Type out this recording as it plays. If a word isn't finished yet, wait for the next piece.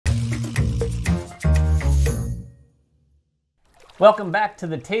Welcome back to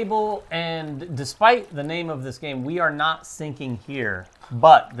the table, and despite the name of this game, we are not sinking here,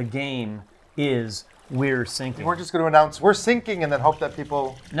 but the game is We're Sinking. We're just going to announce we're sinking and then hope that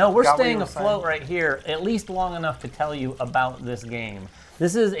people... No, we're staying afloat right here, at least long enough to tell you about this game.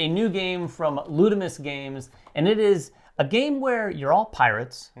 This is a new game from Ludamus Games, and it is a game where you're all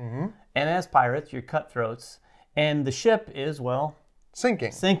pirates, and as pirates, you're cutthroats, and the ship is, well...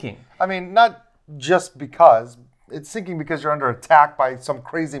 Sinking. Sinking. I mean, not just because... It's sinking because you're under attack by some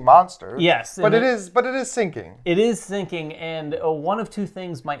crazy monster. Yes. But it is sinking. It is sinking, and one of two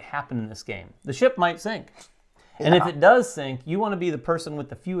things might happen in this game. The ship might sink. Yeah. And if it does sink, you want to be the person with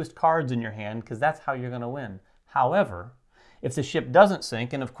the fewest cards in your hand, because that's how you're going to win. However, if the ship doesn't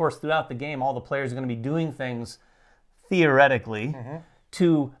sink, and of course throughout the game all the players are going to be doing things theoretically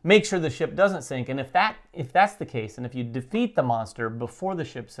to make sure the ship doesn't sink, and if that's the case, and if you defeat the monster before the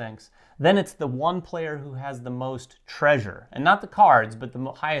ship sinks, then it's the one player who has the most treasure, and not the cards, but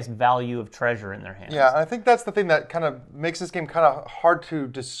the highest value of treasure in their hands. Yeah, I think that's the thing that kind of makes this game kind of hard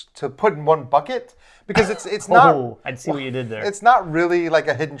to put in one bucket, because it's not... Oh, I see what you did there. It's not really like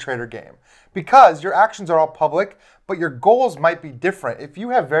a hidden trader game, because your actions are all public, but your goals might be different. If you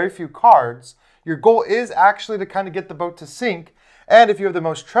have very few cards, your goal is actually to kind of get the boat to sink. And if you have the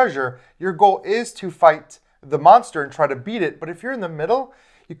most treasure, your goal is to fight the monster and try to beat it. But if you're in the middle,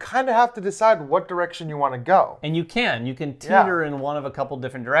 you kind of have to decide what direction you want to go. And you can teeter in one of a couple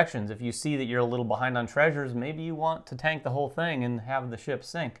different directions. If you see that you're a little behind on treasures, maybe you want to tank the whole thing and have the ship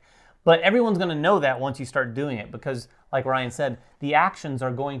sink. But everyone's going to know that once you start doing it, because like Ryan said, the actions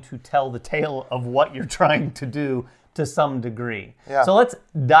are going to tell the tale of what you're trying to do to some degree. Yeah. So let's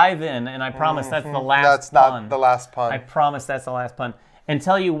dive in, and I promise that's the last pun. That's not the last pun. I promise that's the last pun. And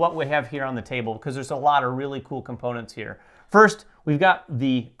tell you what we have here on the table, because there's a lot of really cool components here. First, we've got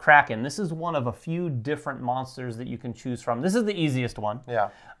the Kraken. This is one of a few different monsters that you can choose from. This is the easiest one. Yeah.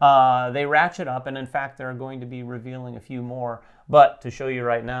 They ratchet up, and in fact, they're going to be revealing a few more. But to show you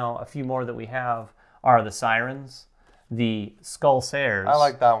right now, a few more that we have are the Sirens, the Skullsares. I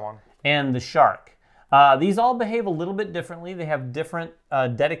like that one. And the Shark. These all behave a little bit differently. They have different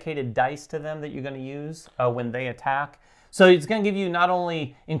dedicated dice to them that you're going to use when they attack. So it's going to give you not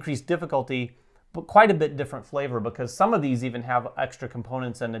only increased difficulty, but quite a bit different flavor, because some of these even have extra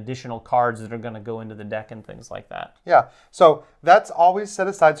components and additional cards that are going to go into the deck and things like that. Yeah, so that's always set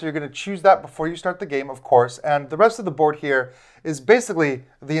aside. So you're going to choose that before you start the game, of course. And the rest of the board here is basically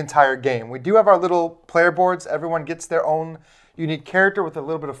the entire game. We do have our little player boards. Everyone gets their own unique character with a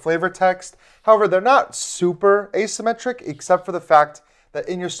little bit of flavor text. However, they're not super asymmetric, except for the fact that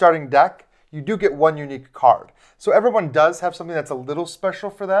in your starting deck, you do get one unique card. So everyone does have something that's a little special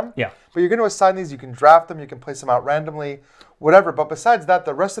for them. Yeah. But you're going to assign these, you can draft them, you can place them out randomly, whatever. But besides that,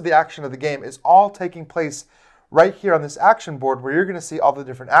 the rest of the action of the game is all taking place right here on this action board, where you're going to see all the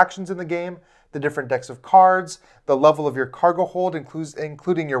different actions in the game, the different decks of cards, the level of your cargo hold,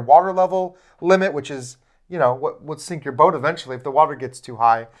 including your water level limit, which is, you know, what would sink your boat eventually if the water gets too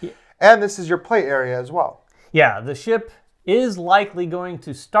high. Yeah. And this is your play area as well. Yeah, the ship is likely going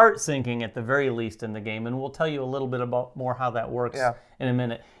to start sinking at the very least in the game, and we'll tell you a little bit about more how that works in a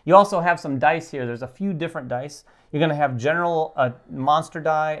minute. You also have some dice here. There's a few different dice. You're going to have general monster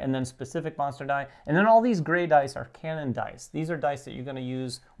die, and then specific monster die, and then all these gray dice are cannon dice. These are dice that you're going to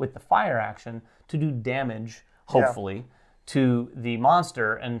use with the fire action to do damage, hopefully, to the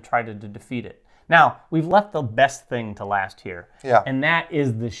monster and try to defeat it. Now, we've left the best thing to last here, and that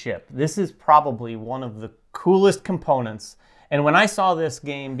is the ship. This is probably one of the coolest components, and when I saw this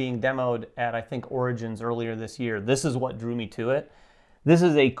game being demoed at, I think, Origins earlier this year, this is what drew me to it. This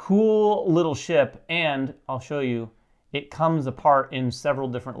is a cool little ship, and I'll show you, it comes apart in several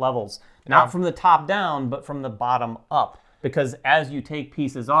different levels. Not from the top down, but from the bottom up, because as you take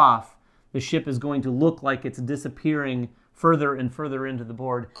pieces off, the ship is going to look like it's disappearing further and further into the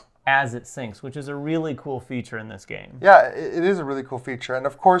board as it sinks, which is a really cool feature in this game. Yeah, it is a really cool feature. And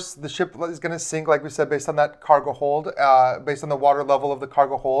of course, the ship is going to sink, like we said, based on that cargo hold, based on the water level of the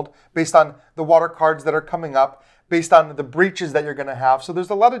cargo hold, based on the water cards that are coming up, based on the breaches that you're going to have. So there's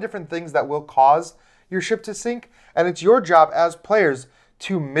a lot of different things that will cause your ship to sink. And it's your job as players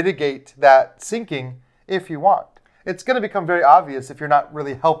to mitigate that sinking if you want. It's going to become very obvious if you're not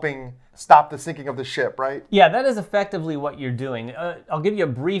really helping stop the sinking of the ship, right? Yeah, that is effectively what you're doing. I'll give you a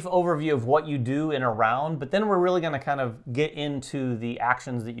brief overview of what you do in a round, but then we're really going to kind of get into the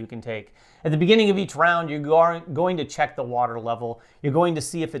actions that you can take. At the beginning of each round, you're going to check the water level. You're going to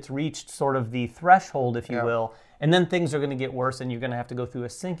see if it's reached sort of the threshold, if you will, and then things are going to get worse and you're going to have to go through a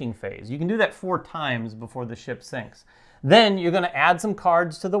sinking phase. You can do that 4 times before the ship sinks. Then you're going to add some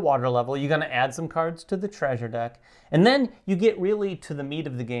cards to the water level. You're going to add some cards to the treasure deck. And then you get really to the meat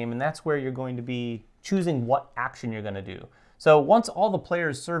of the game, and that's where you're going to be choosing what action you're going to do. So once all the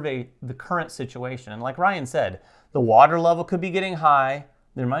players survey the current situation, and like Ryan said, the water level could be getting high.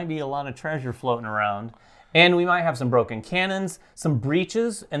 There might be a lot of treasure floating around. And we might have some broken cannons, some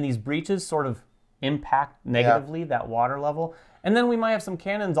breaches, and these breaches sort of impact negatively that water level. And then we might have some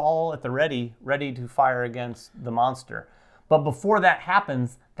cannons all at the ready to fire against the monster. But before that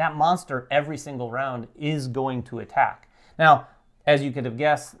happens, that monster every single round is going to attack. Now, as you could have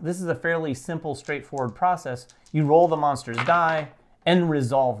guessed, this is a fairly simple, straightforward process. You roll the monster's die and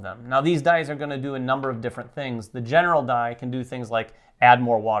resolve them. Now, these dice are going to do a number of different things. The general die can do things like add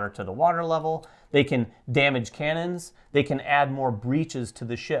more water to the water level. They can damage cannons. They can add more breaches to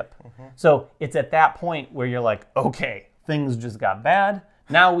the ship. So it's at that point where you're like, okay, things just got bad.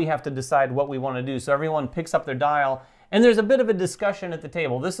 Now we have to decide what we want to do. So everyone picks up their dial, and there's a bit of a discussion at the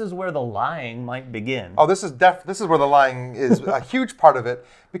table. This is where the lying might begin. Oh, this is where the lying is a huge part of it.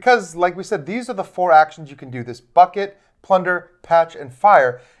 Because, like we said, these are the 4 actions you can do. This bucket, plunder, patch, and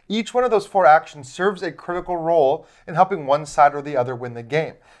fire. Each one of those 4 actions serves a critical role in helping one side or the other win the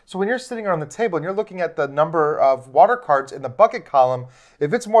game. So when you're sitting around the table and you're looking at the number of water cards in the bucket column,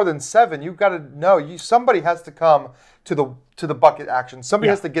 if it's more than 7, you've got to know somebody has to come to the bucket action. Somebody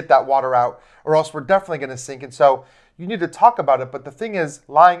has to get that water out, or else we're definitely going to sink. And so you need to talk about it. But the thing is,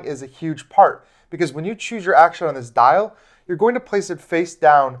 lying is a huge part, because when you choose your action on this dial, you're going to place it face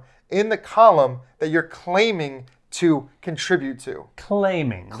down in the column that you're claiming to contribute to.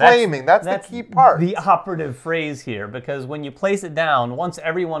 Claiming. That's the key part. The operative phrase here, because when you place it down, once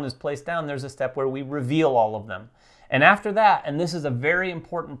everyone is placed down, there's a step where we reveal all of them. And after that, and this is a very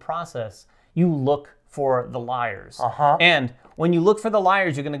important process, you look for the liars. And when you look for the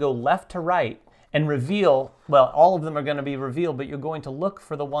liars, you're going to go left to right and reveal, well, all of them are going to be revealed, but you're going to look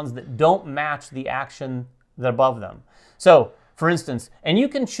for the ones that don't match the action that above them. So, for instance, and you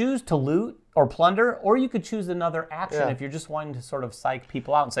can choose to loot or plunder, or you could choose another action if you're just wanting to sort of psych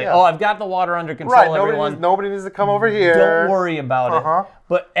people out and say, oh, I've got the water under control, everyone. Nobody needs to come over here. Don't worry about it.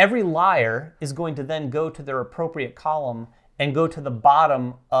 But every liar is going to then go to their appropriate column and go to the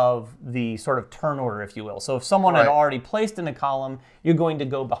bottom of the sort of turn order, if you will. So if someone had already placed in a column, you're going to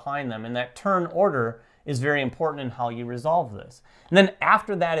go behind them. And that turn order is very important in how you resolve this. And then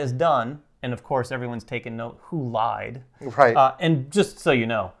after that is done, and of course everyone's taken note who lied. And just so you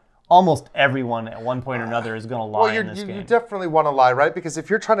know, almost everyone at one point or another is going to lie in this game. You definitely want to lie, right? Because if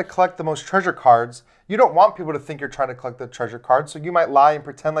you're trying to collect the most treasure cards, you don't want people to think you're trying to collect the treasure cards. So you might lie and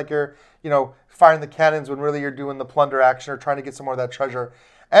pretend like you're, firing the cannons when really you're doing the plunder action or trying to get some more of that treasure.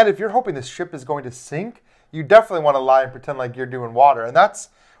 And if you're hoping the ship is going to sink, you definitely want to lie and pretend like you're doing water. And that's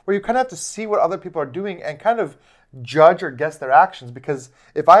where you kind of have to see what other people are doing and kind of judge or guess their actions. Because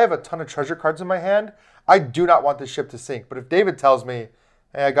if I have a ton of treasure cards in my hand, I do not want the ship to sink. But if David tells me,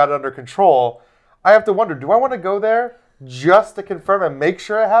 hey, I got it under control, I have to wonder, do I want to go there just to confirm and make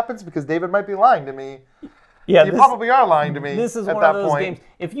sure it happens? Because David might be lying to me. Yeah, you probably are lying to me. This is one of those games.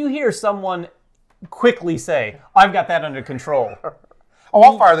 If you hear someone quickly say, I've got that under control.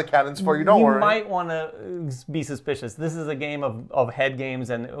 I'll fire the cannons for you, don't worry. You might want to be suspicious. This is a game of head games,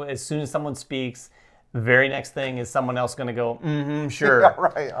 and as soon as someone speaks, the very next thing is someone else going to go, sure. Yeah,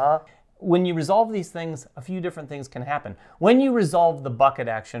 right, When you resolve these things, a few different things can happen. When you resolve the bucket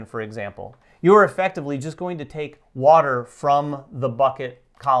action, for example, you're effectively just going to take water from the bucket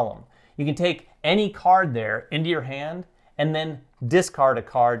column. You can take any card there into your hand and then discard a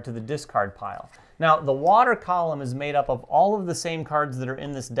card to the discard pile. Now, the water column is made up of all of the same cards that are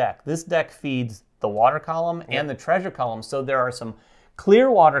in this deck. This deck feeds the water column and the treasure column, so there are some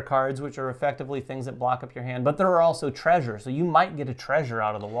clear water cards, which are effectively things that block up your hand, but there are also treasures, so you might get a treasure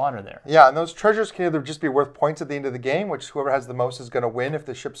out of the water there. Yeah, and those treasures can either just be worth points at the end of the game, which whoever has the most is going to win if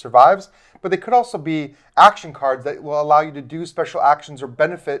the ship survives, but they could also be action cards that will allow you to do special actions or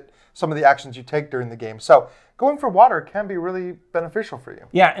benefit some of the actions you take during the game. So going for water can be really beneficial for you.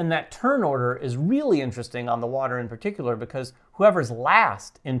 Yeah, and that turn order is really interesting on the water in particular, because whoever's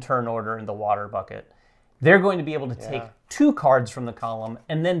last in turn order in the water bucket, they're going to be able to take 2 cards from the column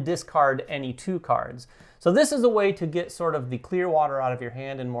and then discard any 2 cards. So this is a way to get sort of the clear water out of your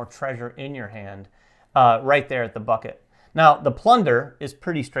hand and more treasure in your hand right there at the bucket. Now, the plunder is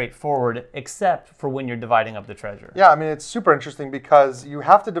pretty straightforward, except for when you're dividing up the treasure. Yeah, I mean, it's super interesting because you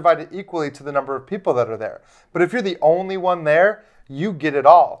have to divide it equally to the number of people that are there. But if you're the only one there, you get it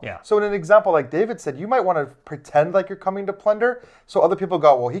all. Yeah. So in an example like David said, you might want to pretend like you're coming to plunder, so other people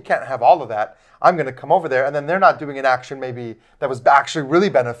go, well, he can't have all of that. I'm going to come over there, and then they're not doing an action maybe that was actually really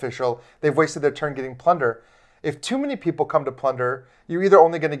beneficial. They've wasted their turn getting plunder. If too many people come to Plunder, you're either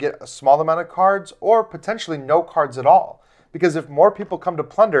only going to get a small amount of cards or potentially no cards at all. Because if more people come to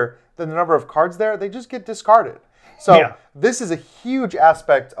Plunder than the number of cards there, they just get discarded. So this is a huge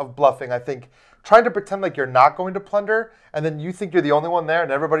aspect of bluffing, I think. Trying to pretend like you're not going to Plunder, and then you think you're the only one there,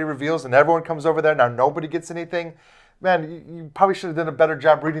 and everybody reveals, and everyone comes over there, now nobody gets anything. Man, you probably should have done a better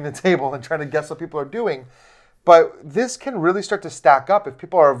job reading the table and trying to guess what people are doing. But this can really start to stack up if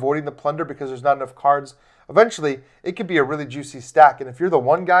people are avoiding the Plunder because there's not enough cards. Eventually, it could be a really juicy stack. And if you're the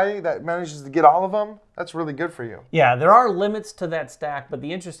one guy that manages to get all of them, that's really good for you. Yeah, there are limits to that stack, but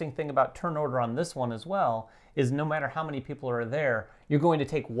the interesting thing about turn order on this one as well is no matter how many people are there, you're going to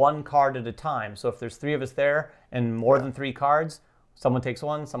take one card at a time. So if there's 3 of us there and more than 3 cards, someone takes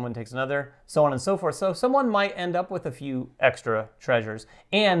one, someone takes another, so on and so forth. So someone might end up with a few extra treasures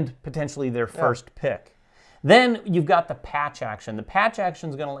and potentially their first pick. Then you've got the patch action. The patch action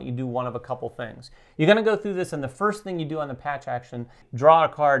is going to let you do one of a couple things. You're going to go through this, and the first thing you do on the patch action, draw a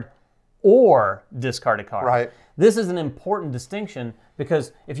card or discard a card. Right. This is an important distinction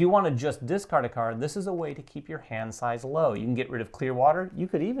because if you want to just discard a card, this is a way to keep your hand size low. You can get rid of clear water. You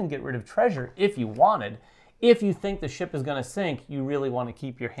could even get rid of treasure if you wanted. If you think the ship is going to sink, you really want to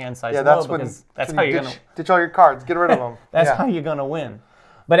keep your hand size low because that's how you're going to ditch all your cards, get rid of them. That's how you're going to win.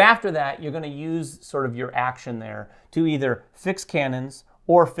 But after that, you're going to use sort of your action there to either fix cannons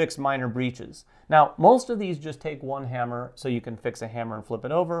or fix minor breaches. Now, most of these just take one hammer, so you can fix a hammer and flip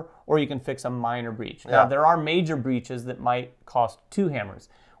it over, or you can fix a minor breach. Now, there are major breaches that might cost 2 hammers.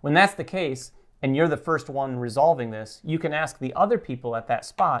 When that's the case, and you're the first one resolving this, you can ask the other people at that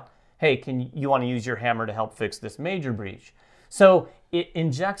spot, hey, you want to use your hammer to help fix this major breach? So it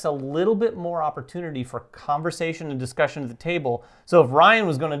injects a little bit more opportunity for conversation and discussion at the table. So if Ryan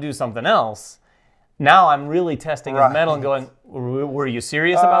was going to do something else, now I'm really testing his mettle and going, were you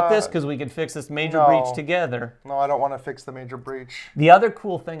serious about this? Because we could fix this major breach together. No, I don't want to fix the major breach. The other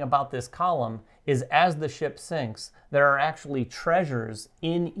cool thing about this column is as the ship sinks, there are actually treasures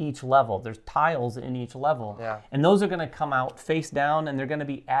in each level. There's tiles in each level. And those are going to come out face down, and they're going to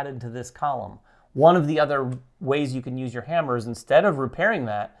be added to this column. One of the other ways you can use your hammer is instead of repairing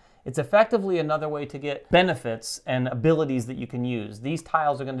that, it's effectively another way to get benefits and abilities that you can use. These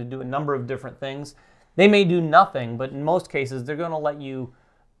tiles are going to do a number of different things. They may do nothing, but in most cases, they're going to let you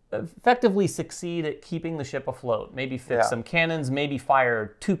effectively succeed at keeping the ship afloat. Maybe fix some cannons, maybe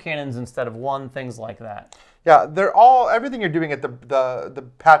fire 2 cannons instead of 1, things like that. Yeah, everything you're doing at the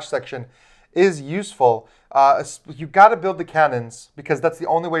patch section is useful. You've got to build the cannons because that's the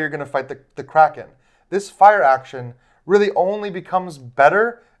only way you're going to fight the Kraken. This fire action really only becomes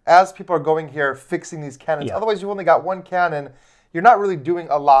better as people are going here fixing these cannons. Otherwise, you've only got 1 cannon. You're not really doing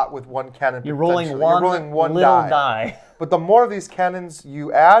a lot with 1 cannon. You're rolling one little die. But the more of these cannons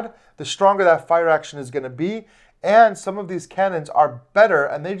you add, the stronger that fire action is going to be. And some of these cannons are better,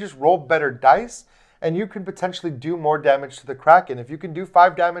 and they just roll better dice. And you can potentially do more damage to the Kraken. If you can do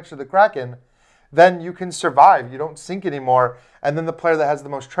 5 damage to the Kraken, then you can survive. You don't sink anymore. And then the player that has the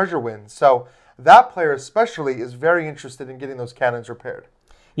most treasure wins. So that player especially is very interested in getting those cannons repaired.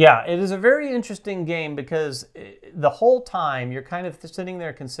 Yeah, it is a very interesting game because the whole time you're kind of sitting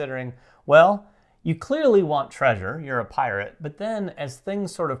there considering, well, you clearly want treasure, you're a pirate, but then as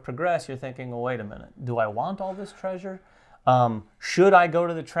things sort of progress, you're thinking, well, wait a minute, do I want all this treasure? Should I go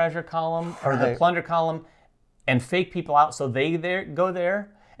to the treasure column or the plunder column and fake people out so they go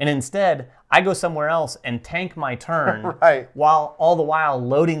there? And instead, I go somewhere else and tank my turn while all the while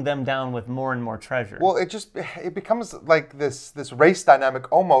loading them down with more and more treasure. Well, it becomes like this race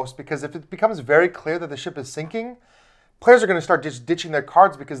dynamic almost, because if it becomes very clear that the ship is sinking, players are going to start just ditching their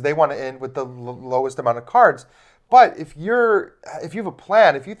cards because they want to end with the lowest amount of cards. But if you have a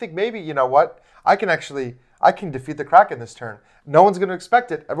plan, if you think maybe, you know what, I can defeat the Kraken this turn. No one's going to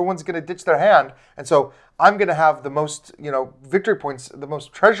expect it. Everyone's going to ditch their hand. And so I'm going to have the most, victory points, the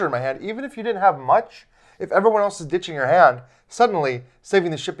most treasure in my hand. Even if you didn't have much, if everyone else is ditching your hand, suddenly saving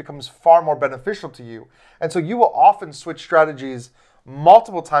the ship becomes far more beneficial to you. And so you will often switch strategies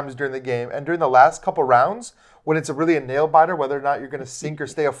multiple times during the game. And during the last couple rounds, when it's really a nail biter, whether or not you're going to sink or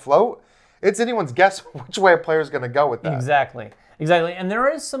stay afloat, it's anyone's guess which way a player is going to go with that. Exactly. And there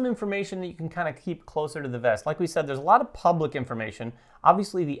is some information that you can kind of keep closer to the vest. Like we said, there's a lot of public information.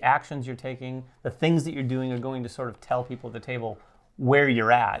 Obviously, the actions you're taking, the things that you're doing are going to sort of tell people at the table where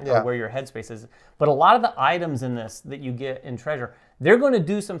you're at or where your headspace is. But a lot of the items in this that you get in treasure, they're going to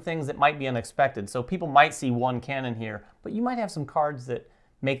do some things that might be unexpected. So people might see 1 cannon here, but you might have some cards that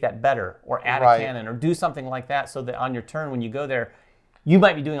make that better or add a cannon or do something like that so that on your turn when you go there, you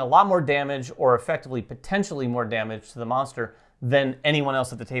might be doing a lot more damage or effectively potentially more damage to the monster than anyone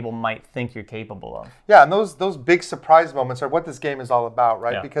else at the table might think you're capable of. Yeah, and those big surprise moments are what this game is all about,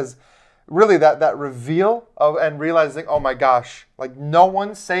 right? Yeah. Because really that reveal of and realizing, oh my gosh, like no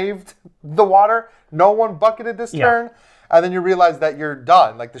one saved the water, no one bucketed this turn, and then you realize that you're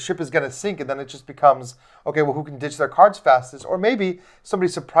done. Like the ship is going to sink, and then it just becomes, okay, well, who can ditch their cards fastest? Or maybe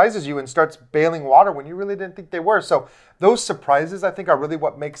somebody surprises you and starts bailing water when you really didn't think they were. So those surprises, I think, are really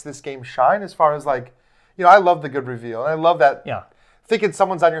what makes this game shine as far as like, you know, I love the good reveal. And I love that thinking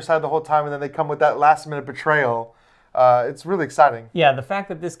someone's on your side the whole time and then they come with that last minute betrayal. It's really exciting. Yeah, the fact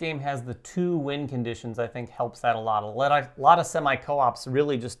that this game has the 2 win conditions, I think, helps that a lot. A lot of semi-co-ops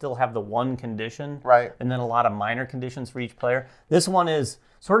really just still have the 1 condition, right? And then a lot of minor conditions for each player. This one is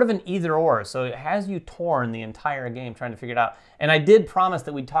sort of an either-or, so it has you torn the entire game trying to figure it out. And I did promise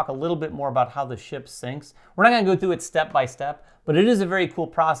that we'd talk a little bit more about how the ship sinks. We're not going to go through it step by step, but it is a very cool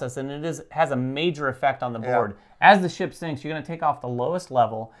process, and it has a major effect on the board. As the ship sinks, you're going to take off the lowest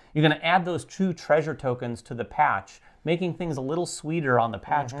level. You're going to add those 2 treasure tokens to the patch, making things a little sweeter on the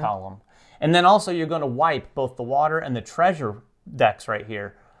patch column. And then also you're going to wipe both the water and the treasure decks right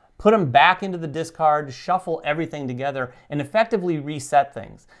here, put them back into the discard, shuffle everything together, and effectively reset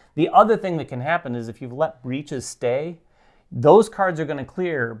things. The other thing that can happen is if you've let breaches stay, those cards are going to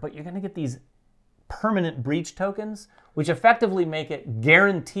clear, but you're going to get these permanent breach tokens, which effectively make it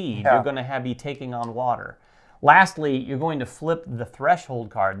guaranteed you're going to be taking on water. Lastly, you're going to flip the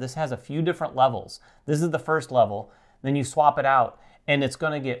threshold card. This has a few different levels. This is the first level. Then you swap it out, and it's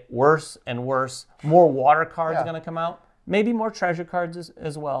going to get worse and worse. More water cards are going to come out. Maybe more treasure cards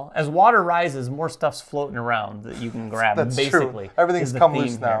as well. As water rises, more stuff's floating around that you can grab. That's basically, true. Everything's come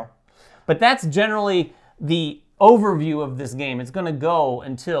loose now. But that's generally the overview of this game. It's going to go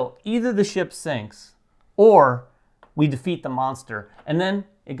until either the ship sinks or we defeat the monster. And then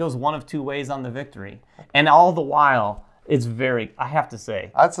it goes one of 2 ways on the victory. And all the while, it's very, I have to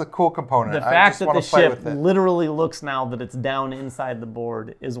say, that's a cool component. The fact that the ship literally looks now that it's down inside the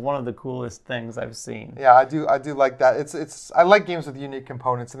board is one of the coolest things I've seen. Yeah, I do like that. I like games with unique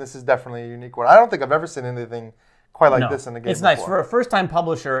components, and this is definitely a unique one. I don't think I've ever seen anything quite like this in a game. It's nice. For a first-time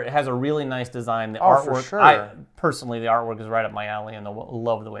publisher, it has a really nice design. The artwork, for sure. Personally, the artwork is right up my alley, and I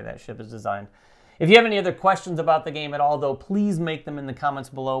love the way that ship is designed. If you have any other questions about the game at all, though, please make them in the comments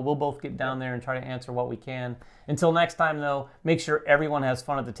below. We'll both get down there and try to answer what we can. Until next time, though, make sure everyone has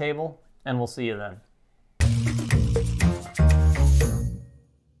fun at the table, and we'll see you then.